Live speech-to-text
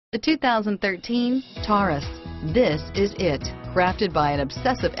The 2013 Taurus. This is it. Crafted by an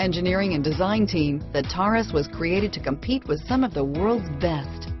obsessive engineering and design team, the Taurus was created to compete with some of the world's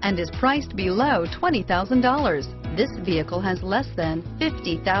best and is priced below $20,000. This vehicle has less than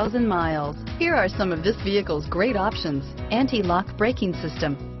 50,000 miles. Here are some of this vehicle's great options: anti-lock braking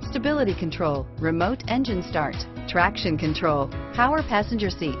system, stability control, remote engine start, traction control, power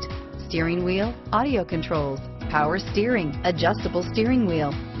passenger seat, steering wheel audio controls, power steering, adjustable steering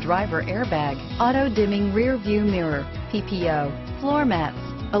wheel, driver airbag, auto dimming rear view mirror, PPO, floor mats,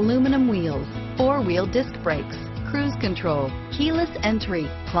 aluminum wheels, four-wheel disc brakes, cruise control, keyless entry,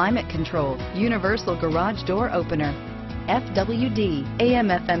 climate control, universal garage door opener, FWD,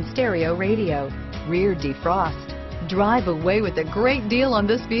 AM/FM stereo radio, rear defrost. Drive away with a great deal on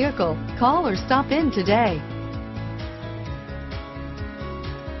this vehicle. Call or stop in today.